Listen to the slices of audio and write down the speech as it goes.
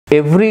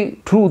Every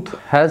truth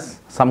has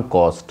some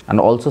cost and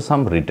also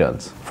some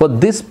returns. For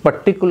this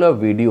particular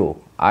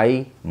video,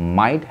 I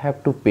might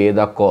have to pay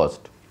the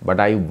cost, but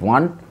I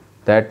want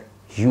that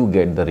you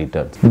get the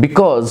returns,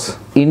 because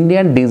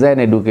Indian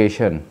design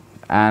education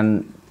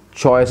and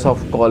choice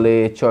of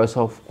college, choice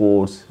of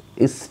course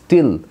is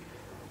still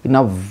in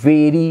a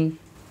very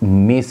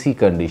messy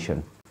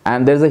condition,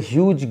 and there's a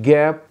huge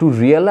gap to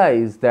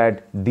realize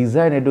that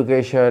design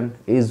education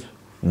is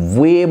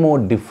way more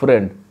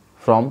different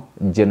from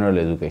general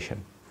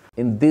education.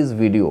 In this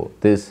video,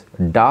 this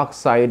dark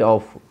side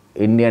of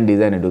Indian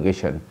design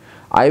education,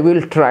 I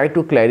will try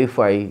to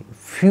clarify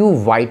few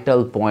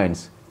vital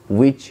points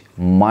which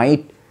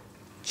might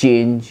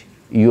change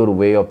your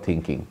way of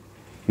thinking.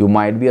 You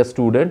might be a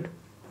student,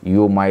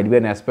 you might be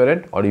an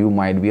aspirant, or you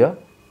might be a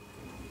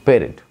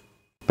parent.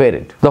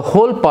 The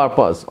whole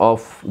purpose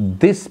of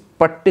this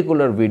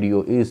particular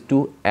video is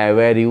to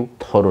aware you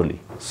thoroughly.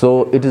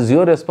 So it is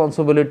your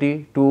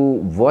responsibility to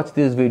watch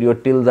this video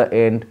till the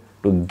end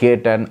to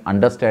get an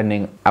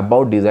understanding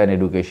about design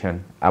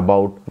education,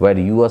 about where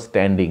you are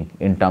standing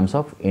in terms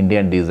of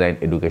Indian design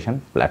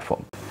education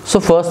platform. So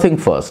first thing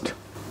first,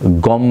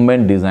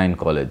 government design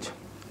college.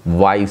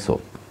 Why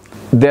so?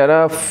 There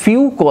are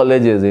few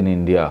colleges in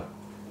India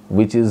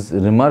which is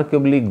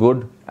remarkably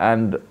good,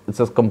 and it's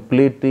a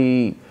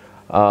completely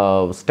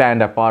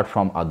stand apart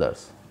from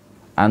others,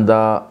 and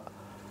the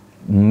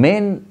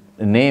main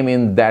name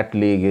in that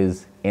league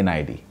is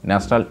NID,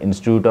 National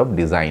Institute of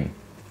Design.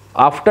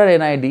 After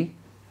NID,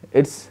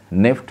 it's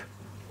Nift,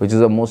 which is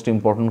the most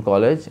important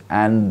college,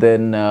 and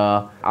then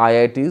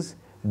IITs.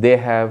 They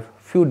have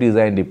few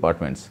design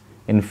departments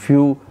in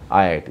few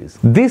IITs.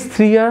 These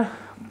three are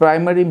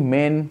primary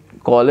main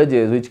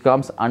colleges which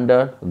comes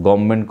under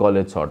government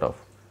college sort of.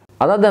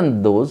 Other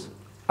than those,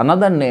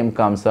 another name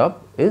comes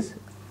up is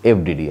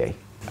FDDI.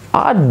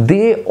 Are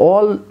they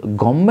all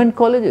government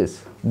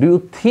colleges? Do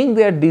you think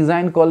they are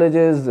design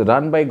colleges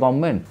run by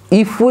government?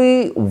 If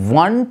we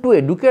want to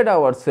educate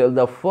ourselves,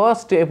 the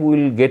first step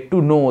we will get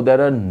to know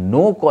there are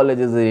no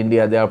colleges in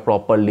India they are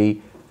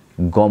properly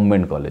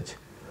government college.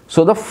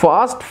 So the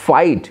first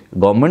fight,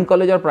 government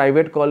college or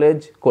private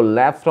college,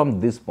 collapse from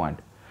this point.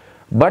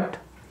 But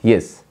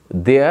yes,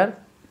 they are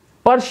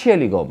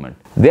partially government.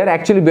 They are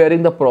actually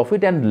bearing the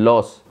profit and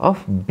loss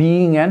of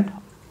being an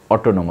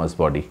autonomous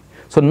body.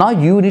 So now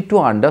you need to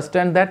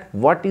understand that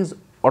what is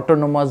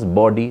autonomous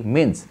body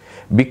means,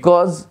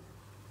 because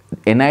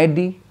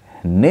NID,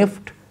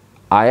 NIFT,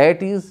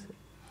 IITs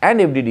and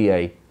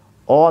FDDI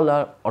all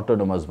are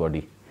autonomous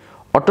body.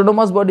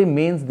 Autonomous body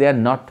means they are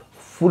not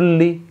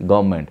fully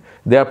government.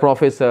 They are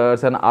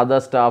professors and other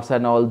staffs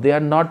and all. They are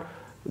not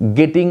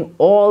getting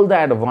all the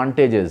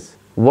advantages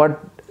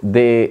what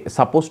they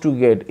supposed to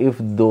get if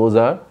those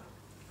are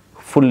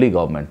fully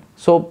government.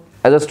 So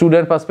as a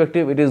student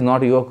perspective, it is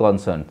not your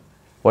concern.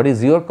 What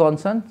is your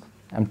concern?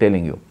 I'm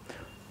telling you.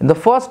 In the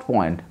first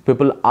point,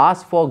 people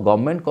ask for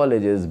government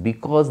colleges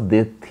because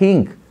they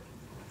think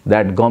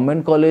that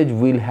government college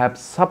will have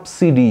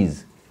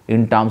subsidies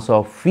in terms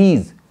of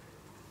fees,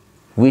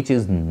 which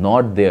is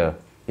not there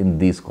in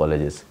these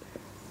colleges.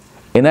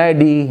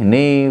 NID,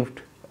 NIFT,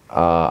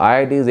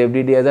 IITs,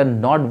 FDDIs are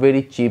not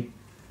very cheap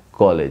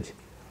college.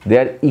 They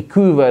are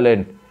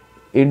equivalent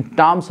in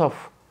terms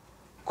of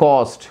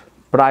cost,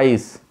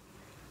 price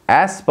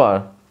as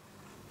per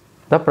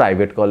the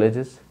private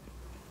colleges.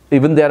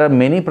 Even there are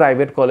many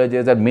private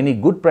colleges, and many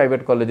good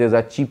private colleges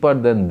are cheaper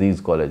than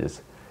these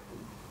colleges.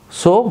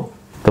 So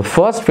the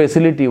first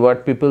facility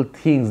what people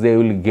think they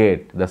will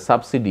get, the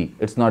subsidy,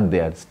 it's not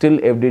there. Still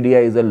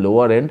FDDI is a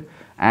lower end,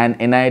 and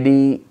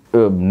NID,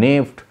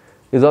 NIFT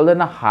is also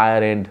in a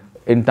higher end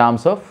in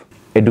terms of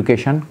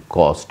education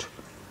cost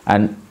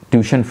and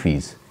tuition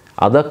fees.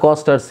 Other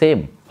costs are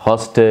same,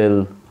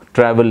 hostel,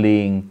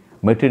 traveling,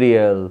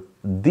 material,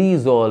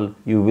 these all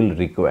you will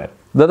require.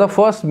 The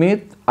first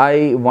myth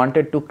I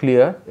wanted to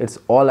clear, it's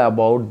all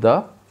about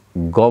the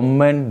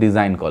government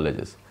design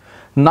colleges.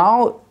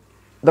 Now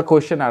the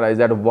question arises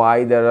that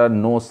why there are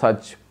no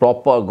such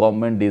proper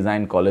government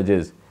design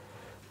colleges.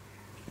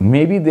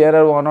 Maybe there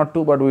are one or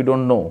two, but we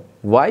don't know.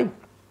 Why?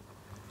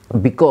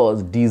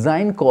 Because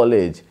design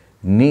college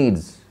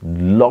needs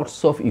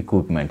lots of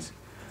equipments,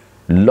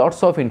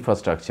 lots of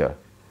infrastructure,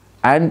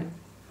 and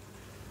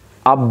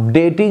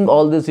updating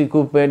all this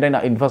equipment and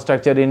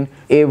infrastructure in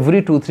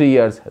every 2-3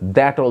 years,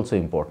 that also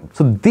important.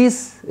 So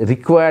this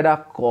required a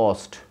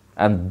cost,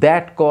 and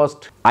that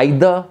cost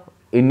either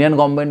Indian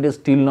government is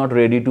still not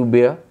ready to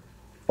bear,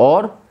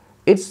 or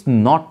it's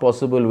not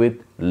possible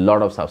with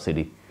lot of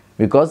subsidy,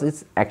 because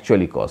it's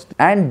actually cost.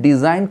 And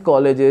design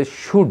colleges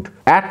should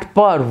at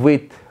par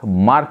with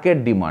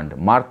market demand.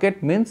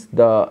 Market means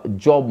the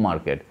job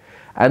market,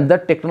 and the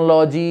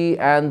technology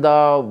and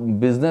the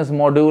business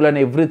module and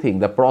everything,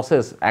 the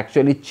process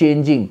actually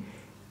changing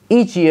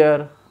each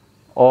year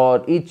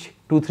or each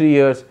 2-3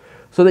 years.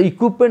 So the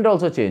equipment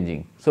also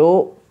changing.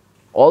 So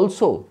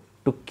also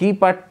to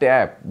keep a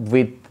tab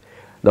with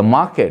the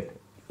market,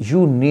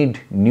 you need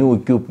new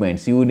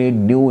equipments, you need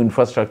new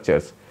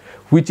infrastructures,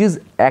 which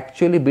is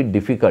actually a bit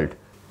difficult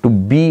to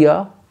be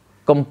a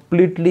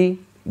completely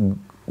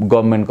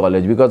government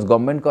college, because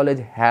government college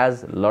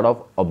has a lot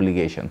of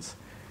obligations.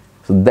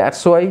 So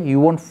that's why you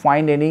won't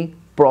find any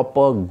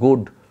proper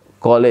good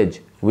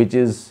college which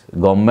is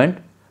government,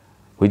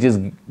 which is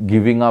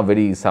giving a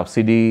very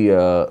subsidy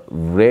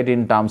rate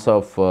in terms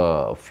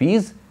of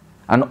fees,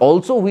 and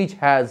also which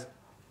has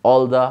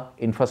all the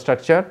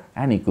infrastructure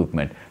and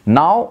equipment.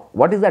 Now,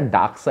 what is the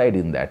dark side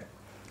in that?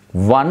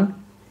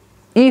 One,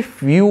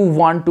 if you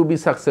want to be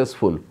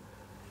successful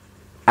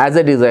as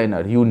a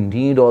designer, you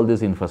need all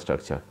this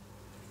infrastructure.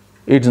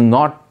 It's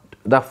not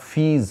the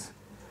fees.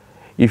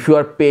 If you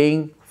are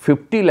paying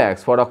 50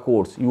 lakhs for a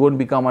course, you won't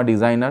become a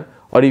designer.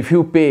 Or if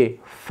you pay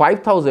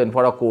 5,000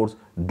 for a course,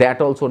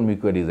 that also won't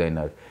make you a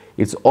designer.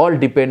 It's all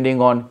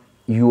depending on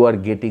you are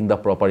getting the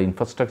proper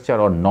infrastructure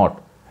or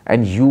not.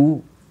 And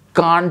you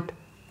can't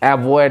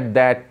avoid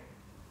that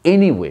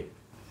anyway.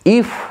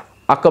 If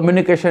a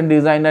communication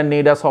designer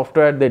need a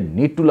software, they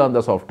need to learn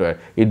the software.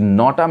 It's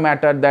not a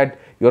matter that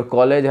your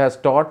college has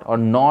taught or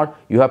not.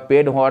 You have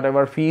paid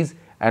whatever fees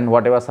and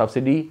whatever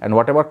subsidy and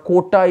whatever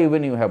quota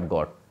even you have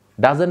got.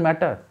 Doesn't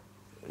matter.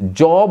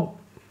 Job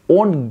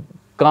won't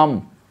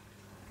come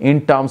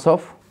in terms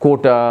of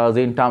quotas,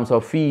 in terms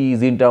of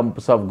fees, in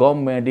terms of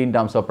government, in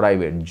terms of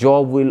private.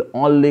 Job will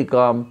only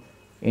come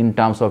in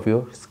terms of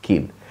your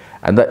skill.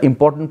 And the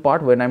important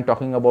part when I'm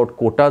talking about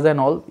quotas and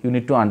all, you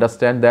need to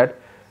understand that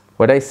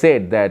what I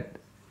said, that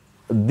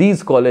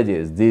these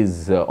colleges,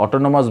 these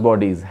autonomous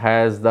bodies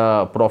has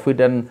the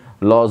profit and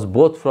loss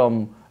both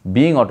from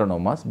being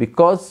autonomous,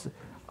 because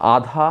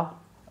Aadha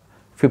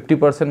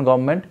 50%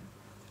 government,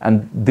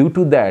 and due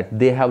to that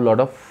they have a lot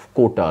of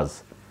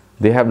quotas,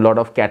 they have a lot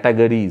of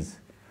categories.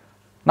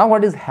 Now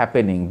what is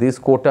happening? These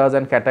quotas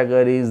and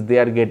categories, they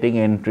are getting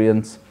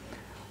entrance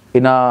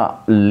in a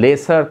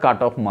lesser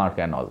cut-off mark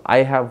and all.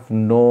 I have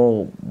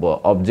no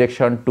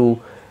objection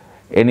to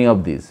any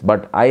of these,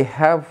 but I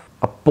have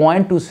a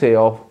point to say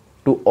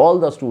to all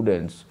the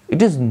students.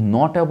 It is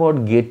not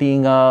about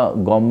getting a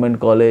government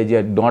college,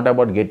 not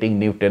about getting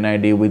Nift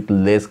NID with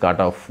less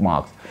cut-off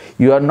marks.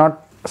 You are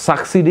not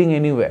succeeding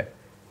anywhere.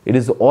 It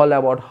is all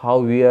about how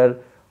we are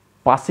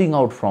passing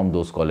out from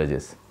those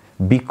colleges,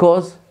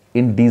 because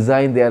in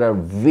design there are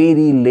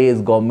very less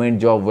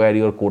government job where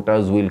your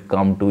quotas will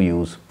come to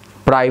use.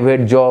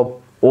 Private job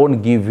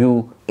won't give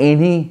you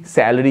any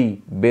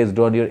salary based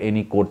on your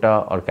any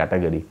quota or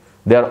category.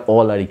 They are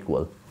all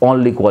equal.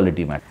 Only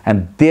quality matters.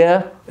 And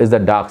there is the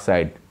dark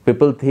side.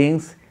 People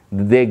think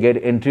they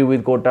get entry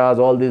with quotas,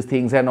 all these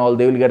things and all,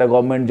 they will get a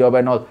government job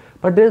and all.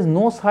 But there is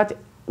no such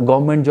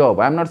government job.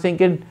 I am not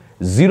saying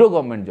zero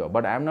government job,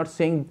 but I am not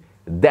saying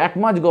that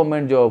much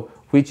government job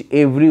which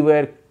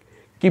everywhere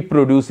keep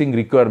producing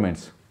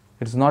requirements.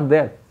 It's not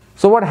there.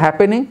 So what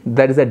happening?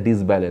 There is a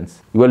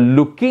disbalance. You are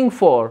looking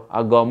for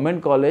a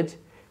government college,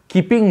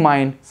 keeping in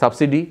mind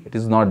subsidy, it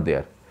is not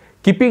there.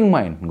 Keeping in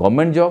mind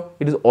government job,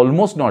 it is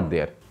almost not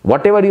there.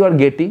 Whatever you are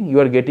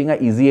getting a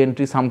easy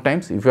entry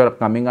sometimes if you are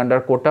coming under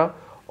quota,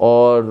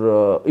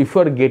 or if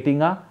you are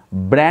getting a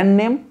brand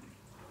name,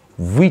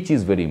 which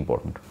is very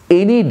important.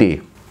 Any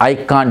day, I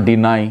can't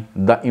deny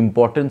the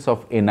importance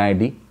of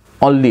NID,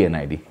 only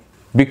NID,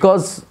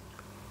 because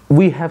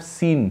we have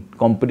seen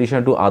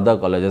competition to other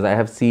colleges. I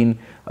have seen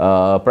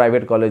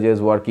private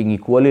colleges working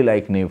equally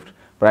like Nift,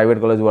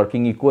 private colleges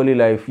working equally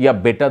like,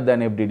 better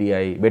than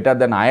FDDI, better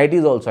than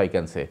IITs also I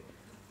can say.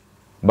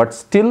 But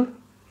still,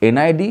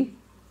 NID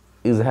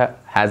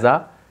has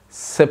a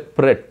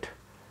separate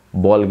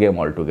ball game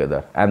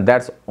altogether, and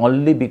that's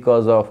only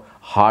because of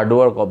hard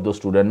work of the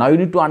student. Now you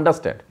need to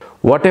understand,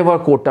 whatever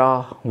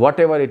quota,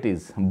 whatever it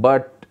is,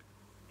 but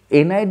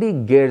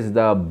NID gets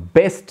the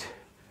best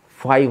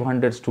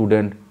 500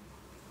 student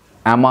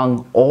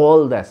among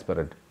all the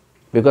aspirants,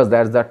 because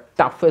that's the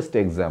toughest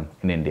exam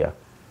in India,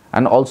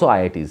 and also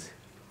IITs.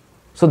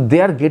 So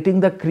they are getting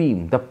the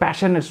cream, the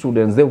passionate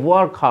students, they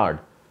work hard.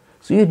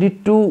 So you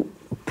need to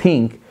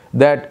think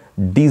that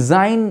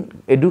design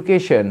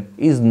education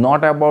is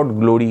not about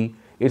glory,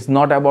 it's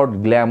not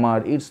about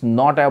glamour, it's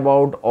not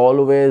about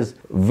always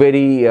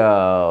very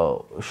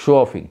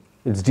show-offing.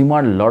 It's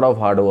demand a lot of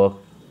hard work,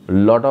 a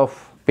lot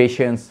of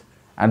patience,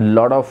 and a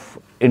lot of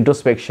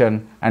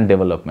introspection and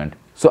development.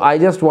 So I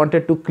just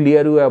wanted to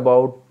clear you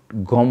about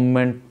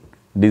government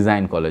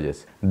design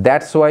colleges.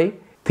 That's why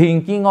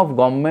thinking of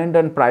government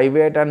and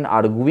private and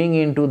arguing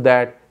into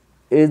that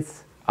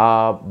is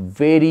a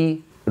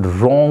very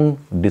wrong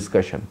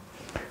discussion.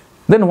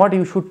 Then what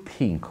you should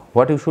think,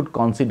 what you should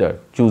consider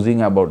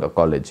choosing about a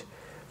college.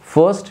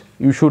 First,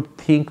 you should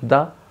think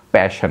the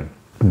passion.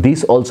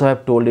 This also I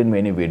have told in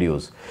many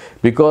videos,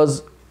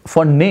 because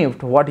for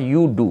Nift, what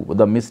you do,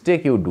 the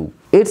mistake you do,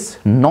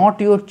 it's not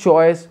your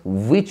choice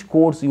which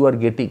course you are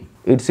getting.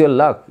 It's your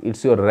luck,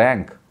 it's your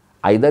rank.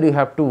 Either you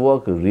have to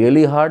work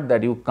really hard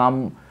that you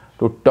come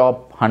to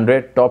top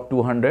 100, top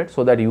 200,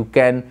 so that you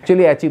can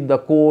actually achieve the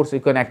course, you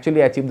can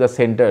actually achieve the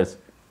centers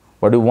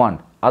what you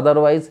want.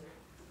 Otherwise,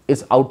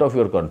 it's out of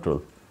your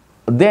control.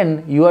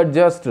 Then you are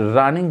just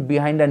running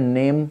behind a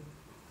name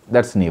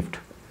that's Nift.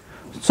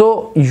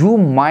 So you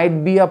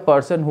might be a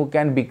person who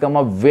can become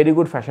a very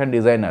good fashion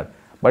designer,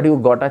 but you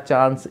got a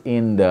chance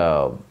in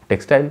the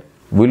textile.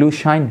 Will you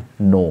shine?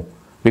 No,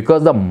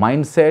 because the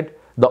mindset,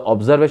 the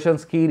observation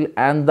skill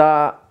and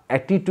the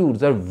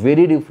attitudes are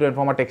very different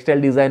from a textile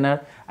designer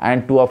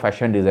and to a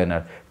fashion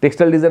designer.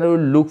 Textile designer will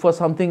look for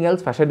something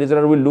else, fashion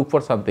designer will look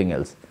for something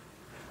else,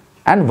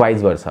 and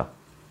vice versa.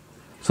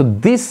 So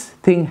this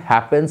thing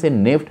happens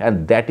in Nift,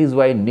 and that is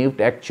why Nift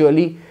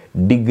actually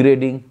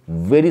degrading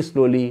very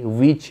slowly,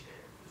 which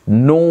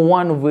no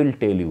one will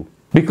tell you.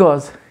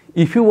 Because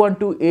if you want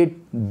to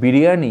eat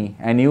biryani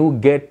and you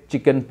get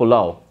chicken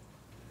pulao,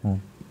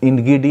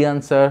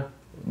 ingredients are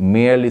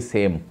merely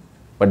same,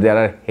 but there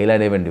are hell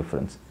and heaven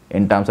difference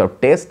in terms of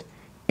taste,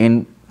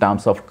 in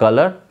terms of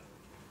color,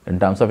 in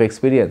terms of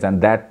experience.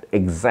 And that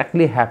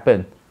exactly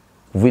happen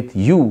with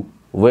you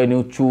when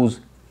you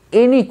choose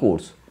any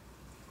course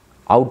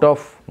out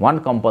of one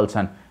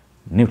compulsion.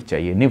 Nift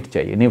chahiye, Nift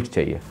chahiye, Nift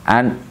chahiye.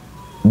 And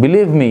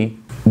believe me,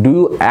 do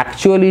you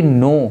actually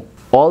know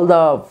all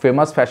the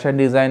famous fashion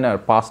designer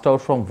passed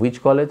out from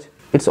which college?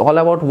 It's all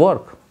about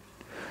work.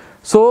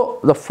 So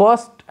the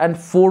first and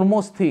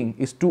foremost thing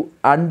is to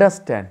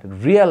understand,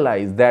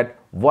 realize that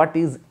what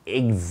is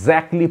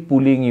exactly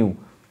pulling you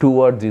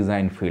towards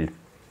design field.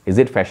 Is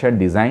it fashion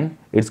design?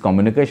 It's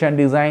communication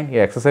design,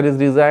 your accessories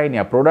design,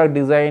 your product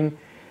design.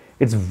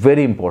 It's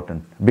very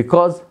important,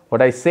 because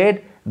what I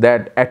said,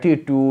 that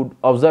attitude,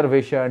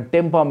 observation,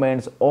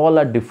 temperaments, all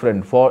are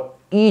different for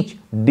each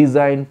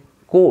design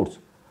course.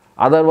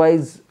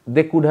 Otherwise,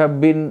 they could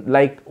have been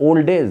like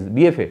old days,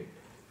 BFA.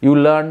 You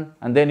learn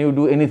and then you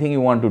do anything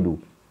you want to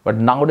do. But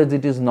nowadays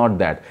it is not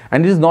that.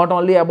 And it is not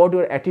only about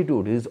your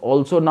attitude, it is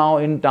also now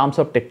in terms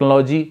of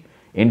technology,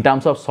 in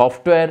terms of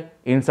software,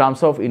 in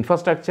terms of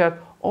infrastructure,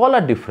 all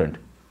are different.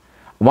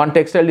 One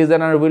textile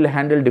designer will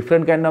handle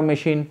different kind of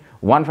machine,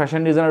 one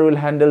fashion designer will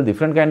handle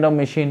different kind of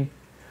machine,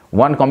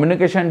 one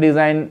communication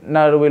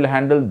designer will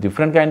handle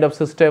different kind of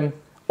system.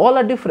 All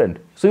are different.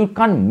 So you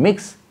can't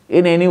mix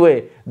in any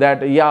way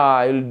that, yeah,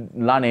 I'll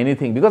learn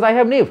anything because I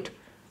have Nift,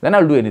 then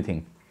I'll do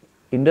anything.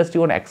 Industry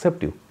won't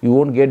accept you. You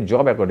won't get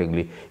job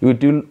accordingly.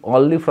 It will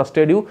only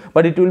frustrate you,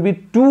 but it will be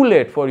too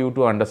late for you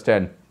to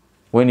understand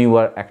when you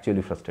are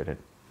actually frustrated.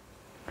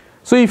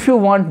 So if you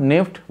want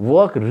Nift,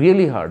 work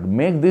really hard.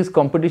 Make this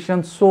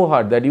competition so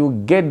hard that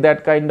you get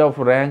that kind of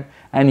rank,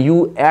 and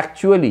you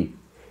actually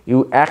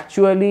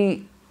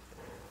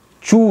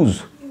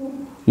choose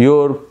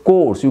your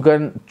course. You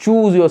can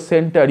choose your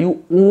center.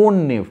 You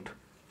own Nift.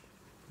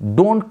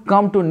 Don't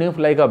come to Nift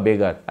like a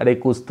beggar. Arey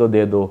kuch to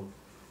de do.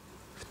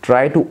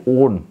 Try to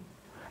own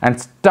and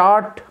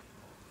start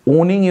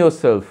owning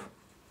yourself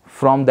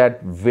from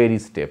that very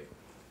step.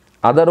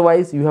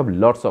 Otherwise, you have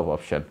lots of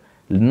options.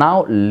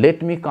 Now,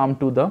 let me come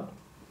to the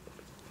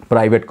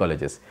private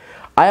colleges.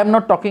 I am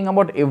not talking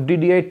about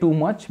FDDI too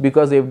much,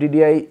 because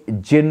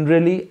FDDI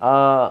generally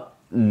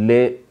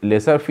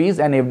lesser fees,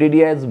 and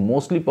FDDI is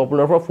mostly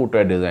popular for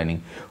footwear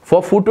designing.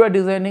 For footwear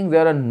designing,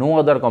 there are no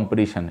other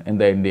competition in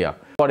the India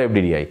for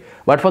FDDI.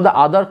 But for the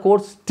other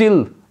course,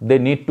 still they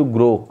need to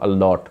grow a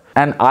lot.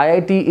 And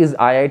IIT is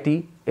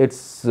IIT.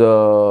 It's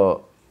a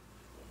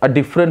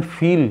different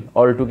feel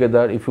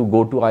altogether if you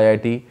go to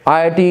IIT.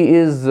 IIT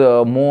is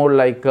more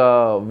like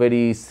a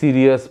very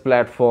serious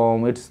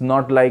platform. It's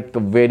not like a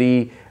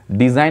very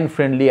design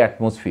friendly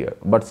atmosphere,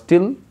 but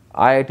still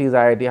IIT is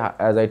IIT.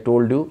 As I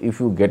told you, if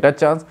you get a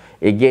chance,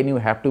 again you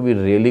have to be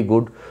really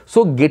good.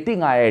 So getting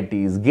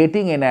IITs,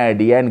 getting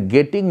NID and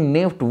getting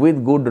Nift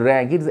with good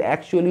rank is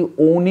actually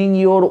owning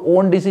your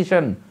own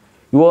decision.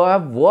 You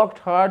have worked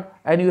hard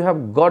and you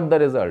have got the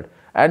result,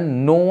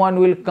 and no one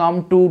will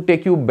come to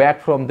take you back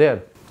from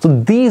there.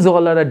 So these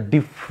all are a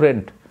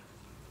different,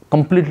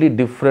 completely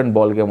different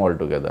ballgame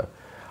altogether.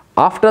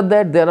 After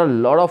that, there are a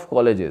lot of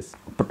colleges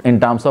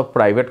in terms of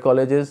private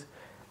colleges,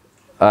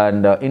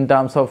 and in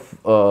terms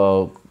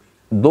of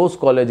those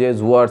colleges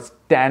who are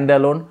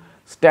standalone.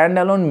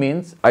 Standalone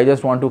means, I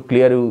just want to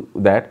clear you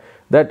that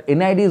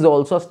NID is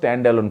also a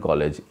standalone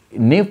college.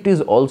 Nift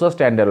is also a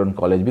standalone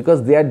college,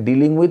 because they are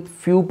dealing with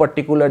few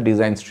particular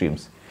design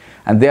streams.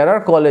 And there are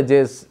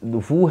colleges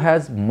who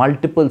has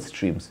multiple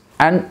streams,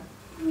 and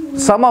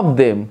some of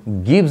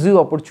them gives you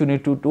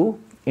opportunity to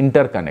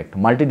interconnect,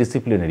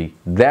 multidisciplinary.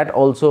 That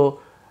also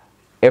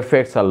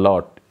affects a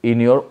lot in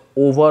your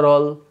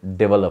overall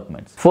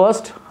developments.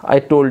 First, I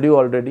told you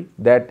already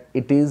that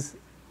it is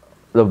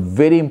the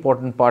very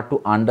important part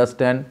to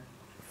understand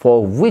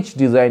for which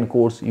design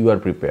course you are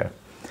prepared.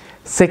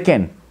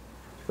 Second,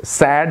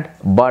 sad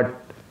but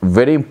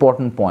very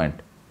important point,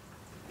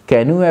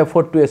 can you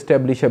afford to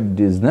establish a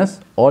business,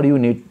 or you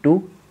need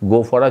to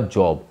go for a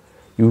job?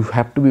 You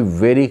have to be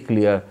very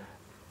clear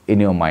in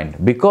your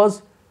mind,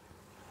 because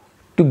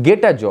to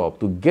get a job,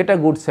 to get a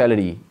good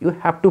salary, you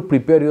have to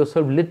prepare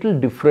yourself little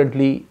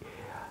differently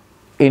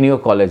in your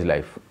college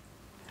life.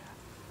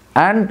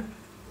 And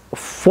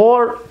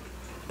for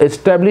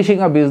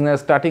establishing a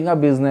business, starting a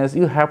business,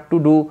 you have to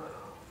do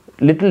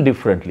little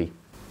differently.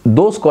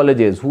 Those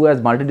colleges who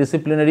has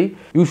multidisciplinary,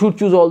 you should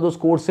choose all those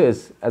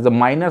courses as a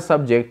minor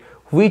subject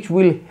which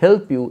will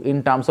help you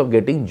in terms of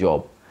getting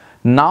job.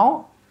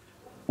 Now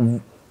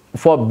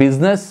for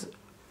business,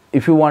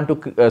 if you want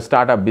to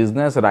start a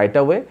business right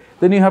away,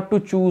 then you have to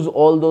choose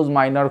all those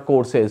minor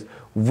courses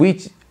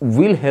which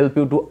will help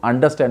you to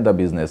understand the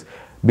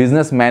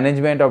business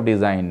management of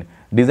design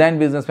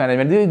business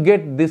management. You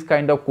get this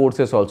kind of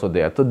courses also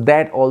there, so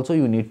that also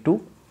you need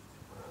to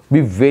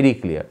be very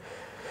clear.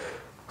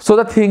 So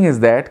the thing is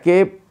that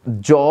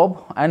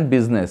job and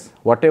business,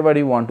 whatever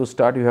you want to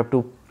start, you have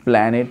to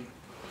plan it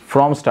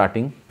from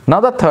starting.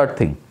 Now the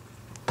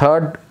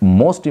third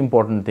most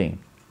important thing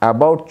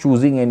about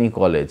choosing any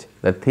college,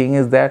 the thing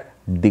is that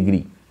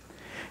degree.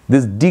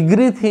 This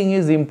degree thing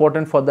is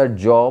important for the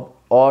job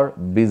or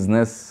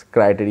business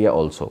criteria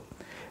also.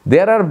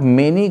 There are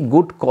many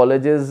good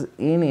colleges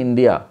in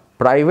India,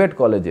 private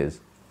colleges,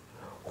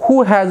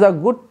 who has a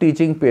good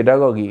teaching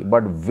pedagogy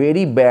but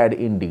very bad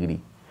in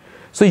degree.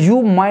 So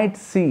you might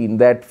see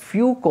that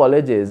few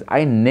colleges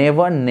I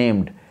never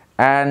named,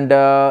 and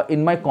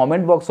in my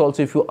comment box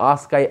also if you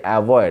ask, I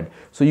avoid.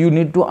 So you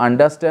need to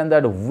understand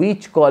that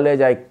which college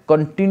I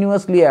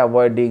continuously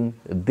avoiding,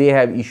 they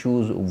have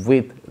issues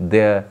with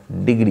their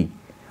degree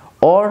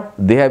or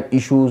they have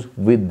issues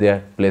with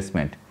their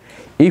placement.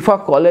 If a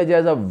college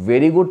has a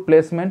very good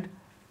placement,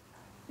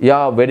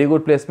 very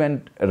good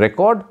placement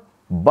record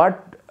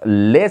but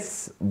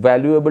less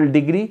valuable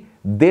degree,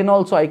 then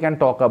also I can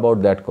talk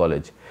about that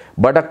college.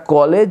 But a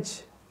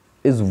college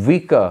is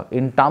weaker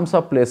in terms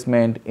of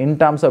placement, in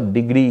terms of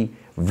degree,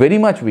 very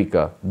much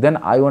weaker, then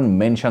I won't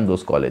mention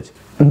those colleges.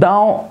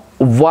 Now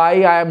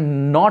why I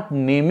am not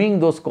naming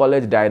those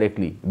colleges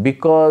directly?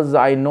 Because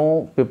I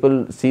know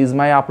people sees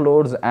my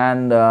uploads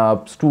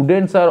and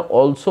students are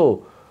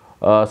also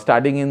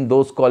studying in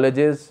those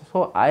colleges,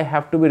 so I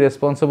have to be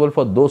responsible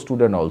for those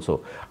students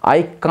also.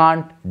 I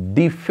can't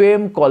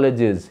defame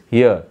colleges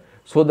here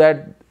so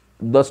that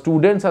the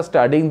students are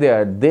studying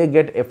there, they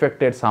get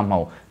affected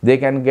somehow. They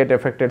can get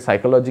affected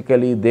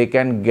psychologically, they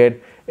can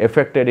get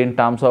affected in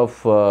terms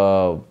of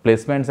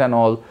placements and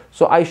all.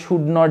 So I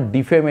should not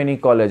defame any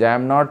college. I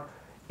am not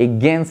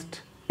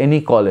against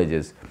any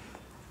colleges.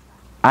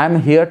 I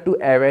am here to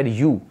aware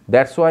you.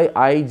 That's why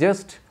I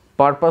just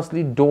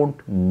purposely don't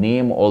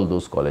name all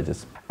those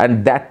colleges.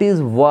 And that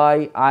is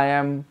why I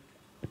am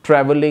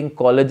traveling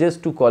colleges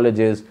to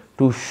colleges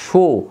to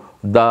show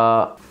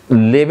the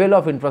level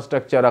of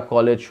infrastructure a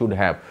college should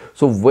have.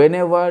 So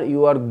whenever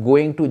you are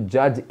going to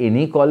judge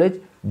any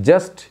college,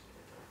 just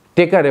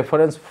take a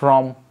reference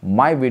from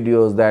my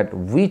videos that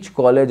which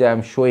college I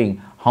am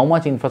showing, how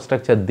much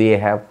infrastructure they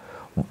have,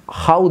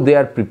 how they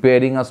are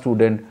preparing a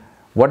student,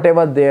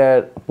 whatever they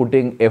are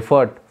putting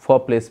effort for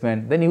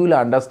placement, then you will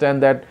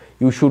understand that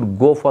you should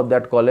go for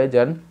that college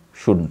and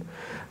shouldn't.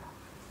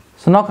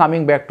 So now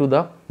coming back to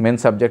the main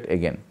subject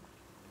again,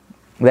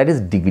 that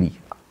is degree.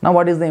 Now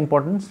what is the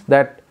importance?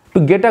 That to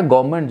get a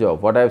government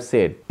job, what I have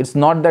said, it's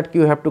not that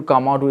you have to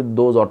come out with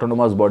those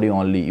autonomous body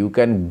only. You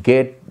can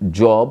get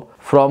job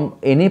from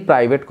any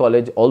private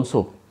college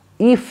also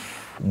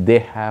if they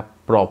have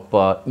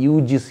proper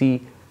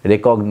UGC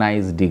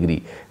recognized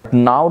degree.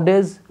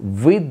 Nowadays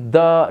with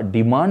the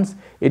demands,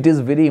 it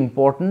is very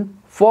important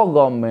for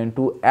government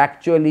to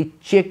actually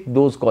check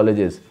those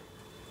colleges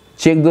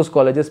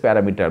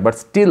parameter. But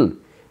still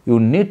you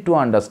need to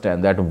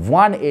understand that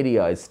one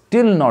area is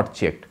still not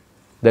checked,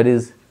 that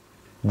is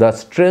the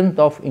strength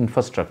of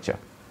infrastructure.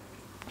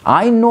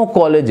 I know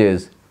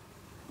colleges,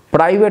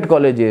 private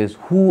colleges,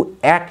 who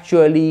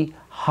actually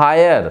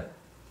hire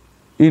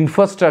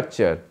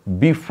infrastructure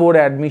before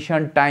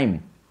admission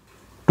time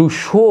to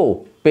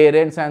show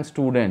parents and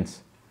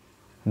students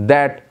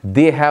that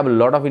they have a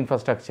lot of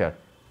infrastructure.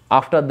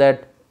 After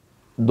that,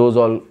 those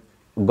all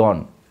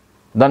gone.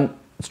 Then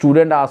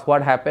student asked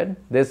what happened.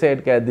 They said,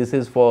 okay, this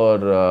is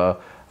for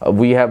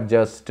we have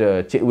just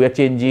we are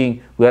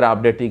changing, we are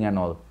updating and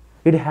all.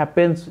 It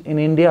happens in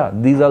India.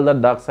 These are the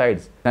dark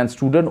sides, and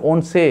student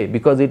won't say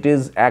because it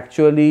is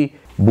actually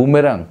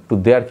boomerang to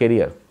their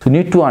career. So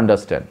you need to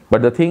understand.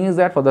 But the thing is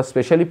that for the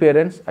specially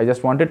parents, I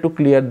just wanted to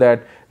clear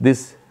that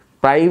this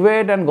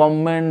private and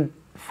government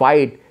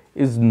fight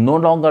is no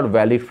longer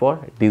valid for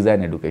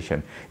design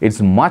education.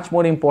 It's much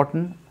more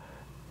important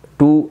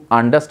to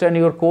understand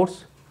your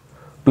course,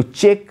 to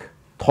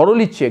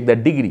thoroughly check the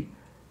degree.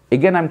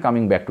 Again, I'm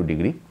coming back to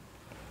degree.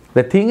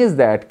 The thing is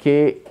that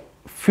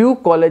few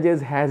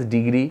colleges has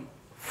degree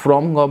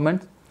from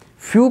government,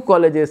 few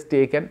colleges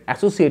take an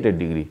associated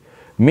degree.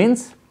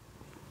 Means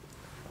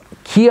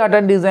key art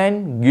and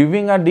design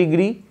giving a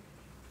degree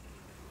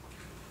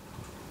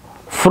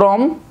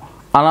from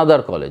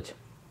another college.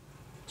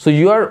 So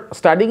you are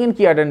studying in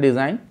key art and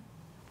design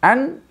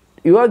and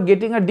you are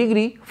getting a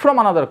degree from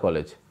another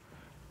college.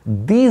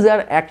 These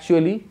are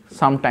actually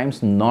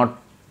sometimes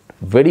not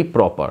very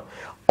proper.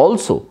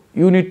 Also,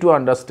 you need to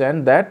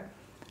understand that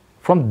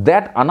from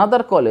that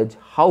another college,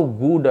 how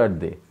good are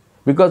they?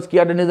 Because key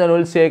art and design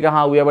will say,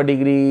 we have a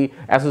degree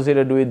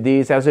associated with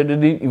this, associated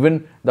with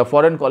even the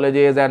foreign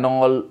colleges and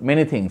all,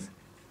 many things.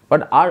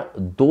 But are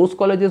those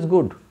colleges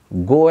good?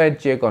 Go and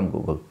check on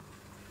Google.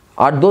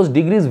 Are those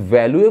degrees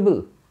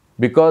valuable?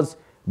 because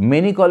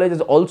many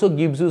colleges also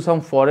gives you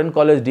some foreign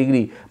college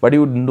degree, but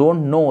you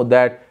don't know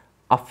that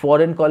a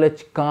foreign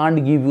college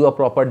can't give you a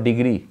proper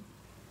degree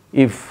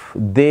if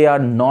they are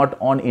not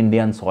on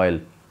Indian soil.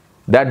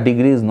 That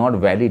degree is not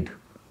valid.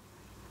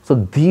 So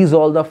these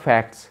all the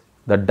facts,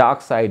 the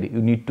dark side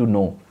you need to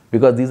know,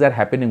 because these are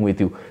happening with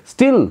you.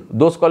 Still,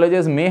 those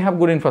colleges may have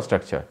good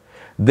infrastructure.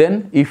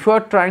 Then if you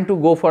are trying to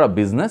go for a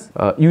business,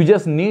 you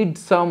just need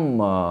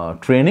some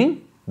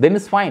training, then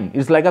it's fine.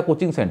 It's like a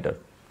coaching center.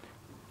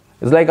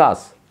 It's like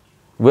us.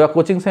 We are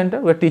coaching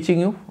center, we are teaching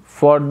you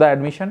for the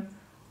admission.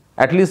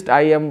 At least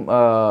I am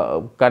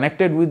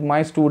connected with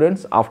my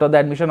students after the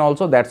admission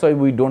also. That's why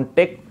we don't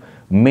take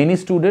many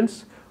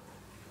students.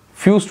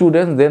 Few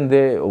students, then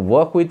they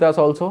work with us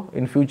also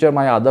in future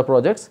my other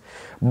projects.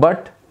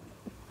 But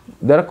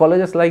there are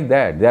colleges like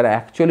that. They are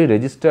actually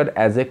registered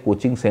as a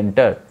coaching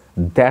center.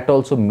 That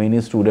also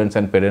many students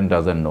and parents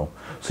doesn't know.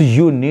 So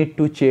you need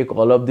to check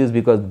all of this,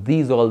 because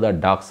these all the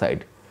dark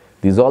side.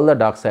 These all the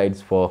dark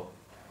sides for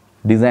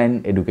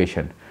design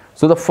education.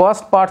 So the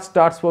first part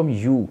starts from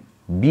you.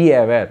 Be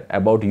aware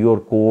about your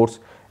course,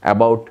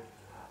 about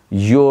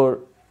your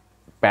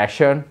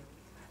passion,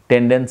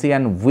 tendency,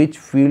 and which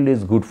field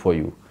is good for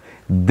you.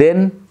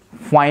 Then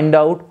find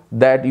out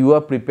that you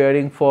are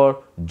preparing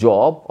for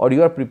job or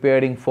you are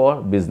preparing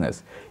for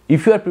business.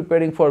 If you are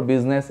preparing for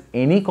business,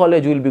 any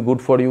college will be good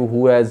for you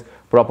who has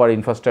proper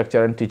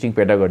infrastructure and teaching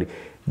pedagogy,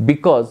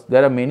 because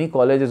there are many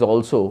colleges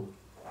also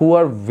who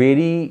are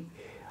very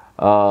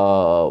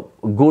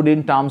good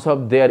in terms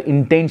of their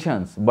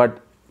intentions,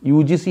 but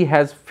UGC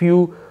has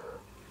few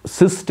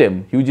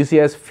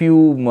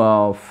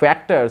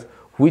factors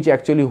which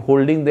actually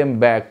holding them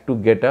back to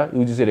get a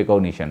UGC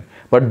recognition.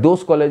 But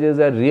those colleges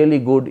are really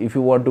good if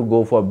you want to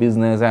go for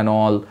business and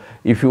all.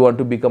 If you want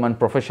to become a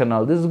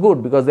professional, this is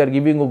good because they are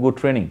giving you good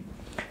training.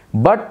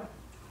 But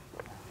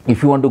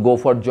if you want to go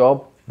for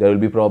job, there will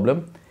be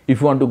problem. If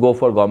you want to go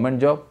for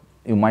government job,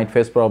 you might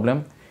face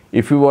problem.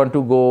 If you want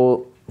to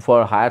go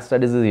for higher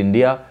studies in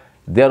India,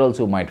 there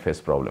also might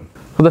face problem.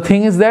 So the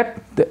thing is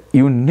that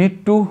you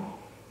need to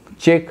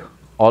check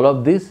all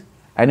of this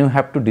and you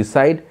have to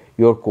decide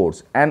your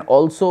course. And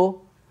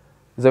also,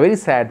 it's a very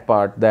sad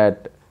part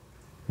that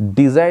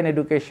design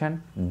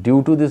education,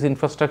 due to this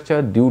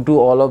infrastructure, due to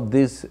all of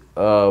these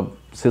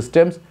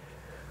systems,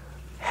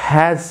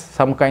 has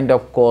some kind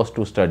of cost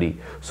to study.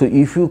 So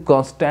if you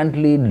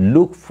constantly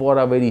look for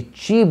a very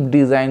cheap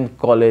design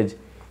college,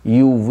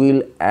 you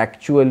will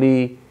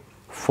actually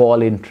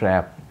fall in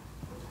trap.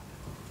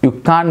 You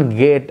can't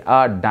get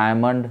a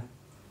diamond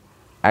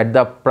at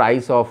the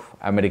price of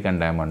American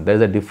diamond. There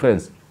is a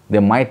difference. They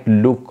might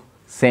look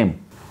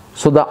same.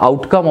 So the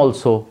outcome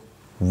also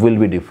will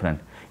be different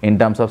in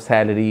terms of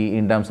salary,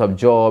 in terms of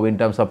job, in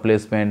terms of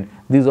placement.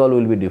 These all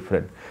will be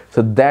different.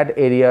 So that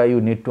area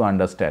you need to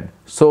understand.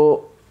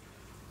 So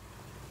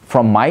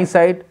from my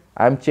side,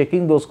 I am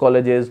checking those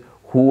colleges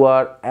who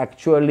are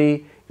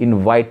actually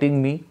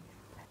inviting me,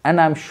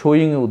 and I am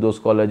showing you those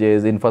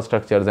colleges,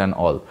 infrastructures and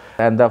all.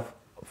 And the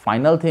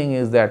final thing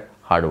is that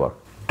hard work.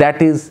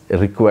 That is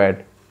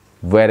required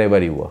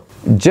wherever you are.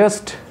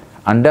 Just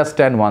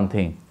understand one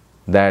thing,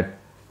 that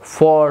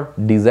for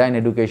design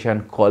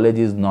education, college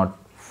is not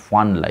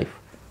fun life.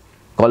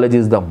 College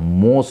is the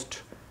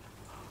most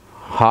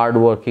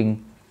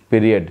hard-working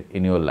period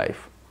in your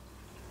life.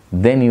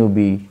 Then you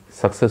be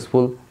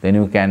successful, then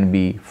you can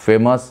be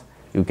famous,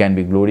 you can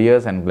be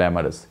glorious and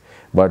glamorous.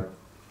 But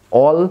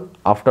all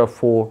after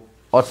 4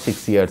 or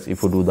 6 years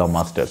if you do the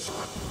masters.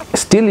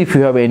 Still, if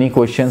you have any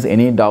questions,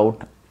 any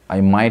doubt,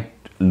 I might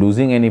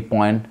losing any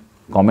point,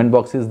 comment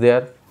box is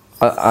there.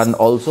 And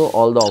also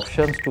all the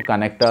options to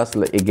connect us,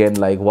 again,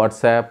 like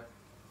WhatsApp,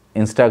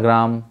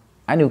 Instagram,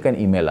 and you can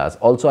email us.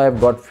 Also, I have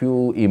got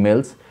few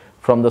emails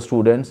from the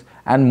students,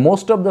 and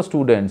most of the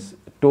students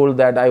told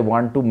that I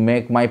want to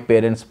make my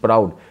parents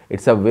proud.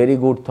 It's a very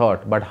good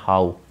thought, but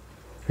how?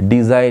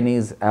 Design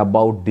is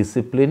about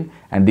discipline,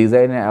 and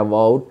design is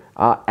about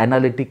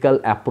analytical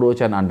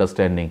approach and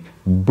understanding.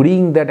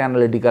 Bring that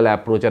analytical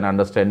approach and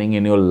understanding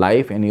in your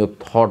life and your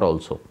thought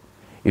also.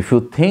 If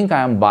you think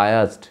I am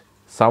biased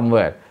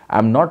somewhere, I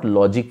am not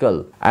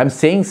logical, I am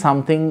saying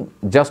something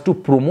just to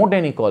promote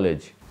any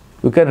college,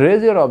 you can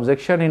raise your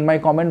objection in my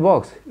comment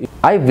box.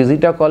 I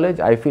visit a college,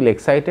 I feel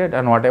excited,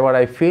 and whatever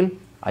I feel,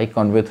 I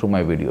convey through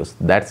my videos.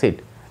 That's it.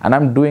 And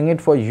I'm doing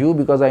it for you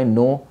because I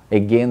know,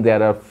 again,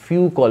 there are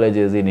few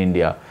colleges in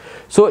India.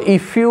 So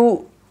if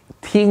you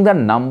think the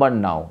number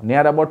now,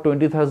 near about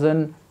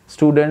 20,000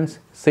 students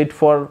sit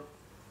for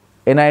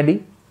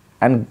NID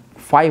and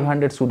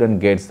 500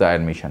 students gets the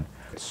admission.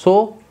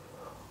 So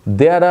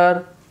there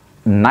are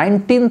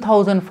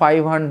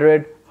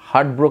 19,500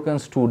 heartbroken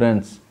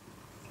students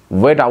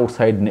wait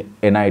outside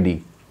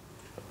NID.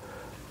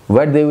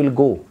 Where they will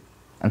go?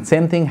 And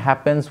same thing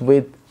happens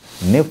with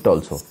Nift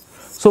also.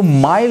 So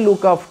my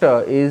look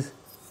after is,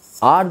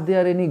 are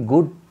there any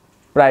good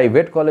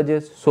private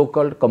colleges,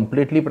 so-called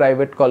completely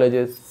private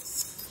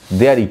colleges?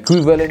 They are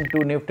equivalent to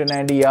Nift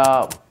Nid,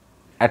 yeah,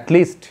 at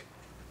least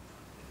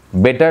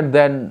better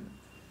than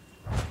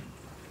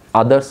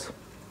others.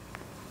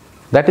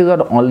 That is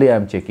what only I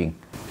am checking.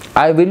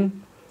 I will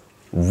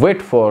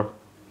wait for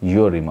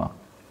your remark.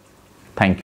 Thank you.